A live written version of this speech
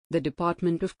The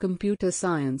Department of Computer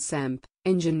Science and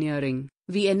Engineering,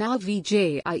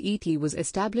 VNRVJIET, was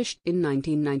established in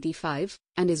 1995,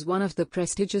 and is one of the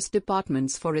prestigious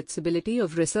departments for its ability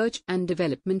of research and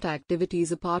development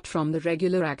activities apart from the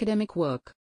regular academic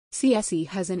work. CSE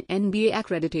has an NBA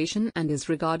accreditation and is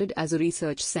regarded as a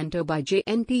research center by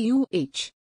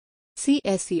JNTUH.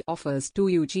 CSE offers two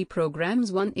UG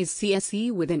programs. One is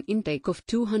CSE with an intake of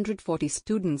 240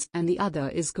 students and the other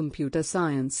is Computer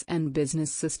Science and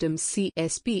Business Systems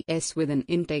CSPS with an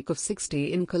intake of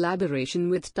 60 in collaboration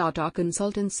with Tata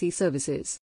Consultancy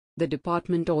Services. The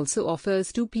department also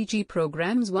offers two PG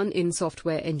programs, one in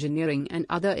Software Engineering and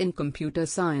other in Computer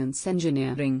Science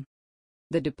Engineering.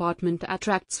 The department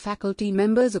attracts faculty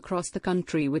members across the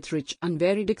country with rich and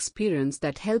varied experience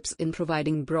that helps in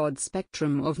providing broad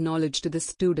spectrum of knowledge to the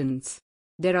students.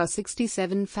 There are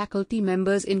 67 faculty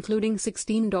members including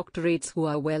 16 doctorates who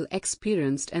are well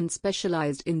experienced and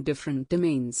specialized in different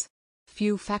domains.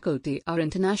 Few faculty are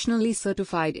internationally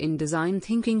certified in design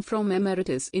thinking from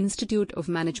Emeritus Institute of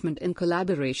Management in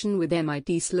collaboration with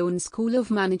MIT Sloan School of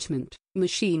Management,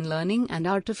 Machine Learning and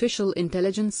Artificial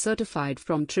Intelligence certified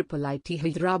from IIIT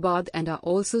Hyderabad and are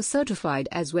also certified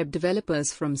as web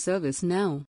developers from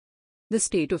ServiceNow. The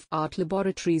state-of-art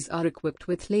laboratories are equipped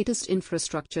with latest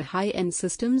infrastructure, high-end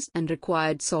systems and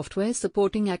required software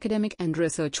supporting academic and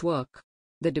research work.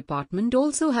 The department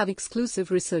also have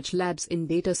exclusive research labs in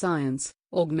data science,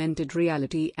 augmented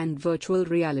reality and virtual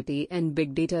reality and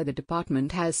big data. The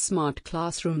department has smart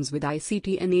classrooms with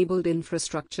ICT-enabled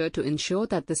infrastructure to ensure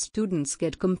that the students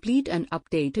get complete and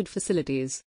updated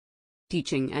facilities.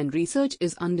 Teaching and research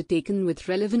is undertaken with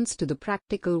relevance to the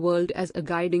practical world as a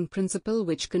guiding principle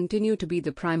which continue to be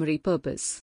the primary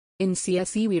purpose. In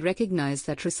CSE we recognize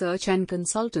that research and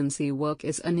consultancy work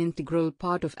is an integral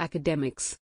part of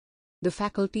academics. The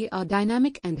faculty are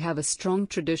dynamic and have a strong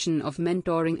tradition of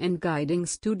mentoring and guiding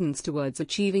students towards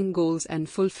achieving goals and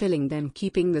fulfilling them,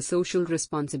 keeping the social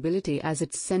responsibility as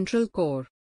its central core.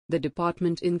 The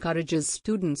department encourages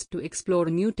students to explore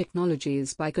new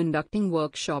technologies by conducting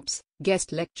workshops,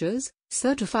 guest lectures,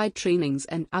 certified trainings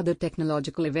and other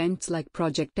technological events like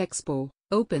Project Expo,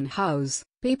 Open House,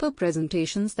 paper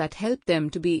presentations that help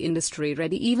them to be industry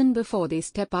ready even before they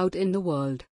step out in the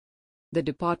world. The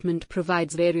department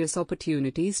provides various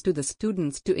opportunities to the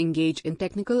students to engage in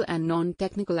technical and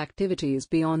non-technical activities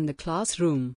beyond the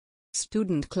classroom.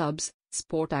 Student clubs,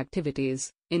 sport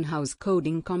activities, in-house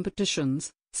coding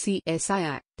competitions, CSI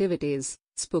activities,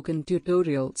 spoken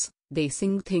tutorials,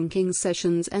 think thinking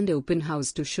sessions and open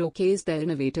house to showcase their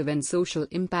innovative and social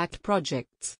impact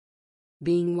projects.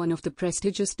 Being one of the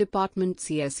prestigious departments,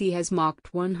 CSE has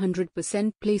marked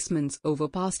 100% placements over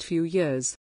past few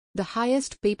years. The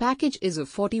highest pay package is of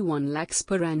 41 lakhs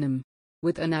per annum,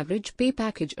 with an average pay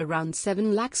package around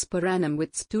 7 lakhs per annum,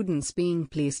 with students being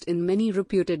placed in many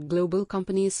reputed global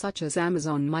companies such as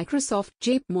Amazon, Microsoft,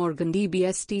 JP Morgan,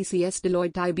 DBS, TCS,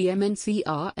 Deloitte, IBM,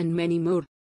 NCR and many more.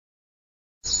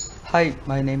 Hi,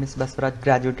 my name is Baswaraj,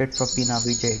 graduated from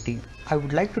VNRVJIET. I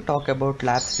would like to talk about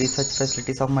labs, research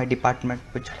facilities of my department,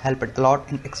 which helped a lot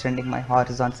in extending my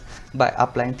horizons by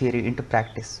applying theory into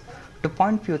practice. To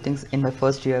point few things, in my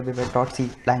first year we were taught C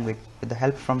language. With the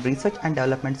help from Research and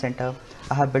Development Center,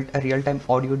 I have built a real-time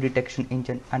audio detection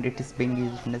engine and it is being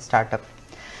used in a startup.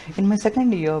 In my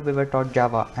second year we were taught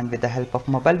Java, and with the help of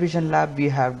Mobile Vision Lab we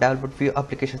have developed few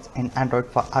applications in Android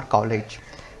for our college.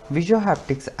 Visual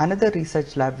Haptics, another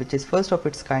research lab which is first of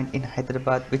its kind in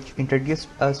Hyderabad, which introduced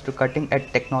us to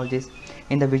cutting-edge technologies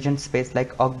in the vision space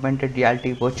like augmented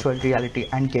reality, virtual reality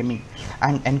and gaming,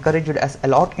 and encouraged us a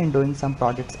lot in doing some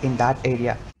projects in that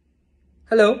area.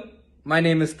 Hello, my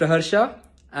name is Praharsha.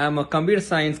 I am a computer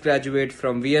science graduate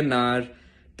from VNR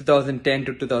 2010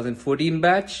 to 2014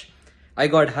 batch. I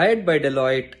got hired by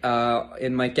Deloitte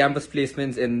in my campus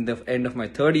placements in the end of my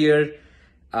third year.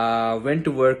 Went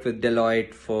to work with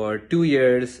Deloitte for 2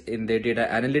 years in their data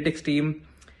analytics team.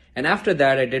 And after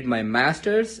that, I did my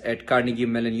master's at Carnegie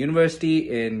Mellon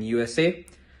University in USA,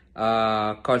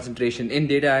 concentration in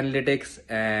data analytics.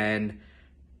 And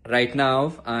right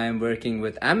now, I'm working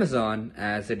with Amazon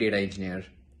as a data engineer.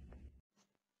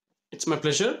 It's my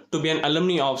pleasure to be an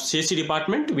alumni of CSE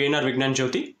Department,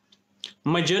 VNRVJIET.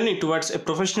 My journey towards a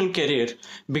professional career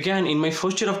began in my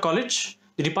first year of college.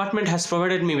 The department has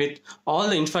provided me with all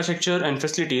the infrastructure and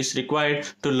facilities required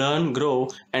to learn, grow,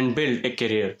 and build a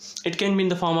career. It can be in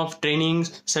the form of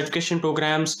trainings, certification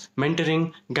programs,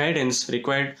 mentoring, guidance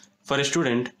required for a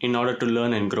student in order to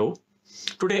learn and grow.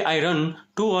 Today, I run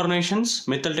two organizations,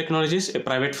 Mithal Technologies, a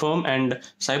private firm, and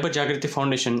Cyber Jagriti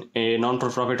Foundation, a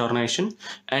non-profit organization.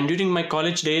 And during my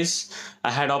college days,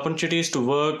 I had opportunities to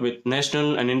work with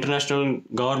national and international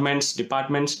governments,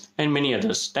 departments, and many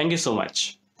others. Thank you so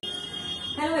much.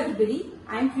 Hello everybody,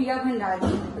 I am Priya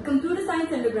Bhandari, a computer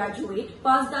science undergraduate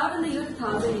passed out in the year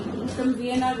 2018 from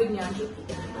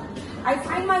VNRVJIET. I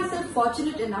find myself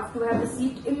fortunate enough to have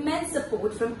received immense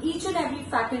support from each and every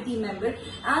faculty member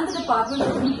and the Department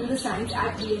of Computer Science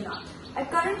at VNR. I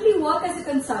currently work as a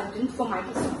consultant for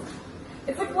Microsoft.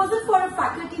 If it wasn't for a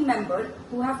faculty member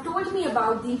who have told me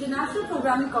about the international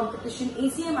programming competition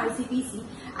ACM ICPC,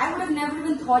 I would have never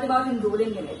even thought about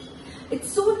enrolling in it. It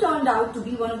soon turned out to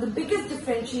be one of the biggest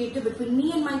differentiator between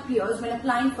me and my peers when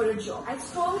applying for a job. I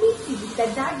strongly feel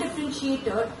that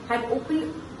differentiator had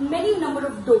opened many number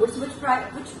of doors which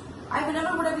I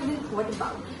never would have even thought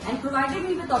about, and provided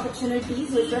me with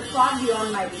opportunities which were far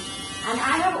beyond my reach. And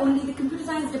I have only the computer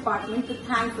science department to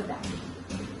thank for that.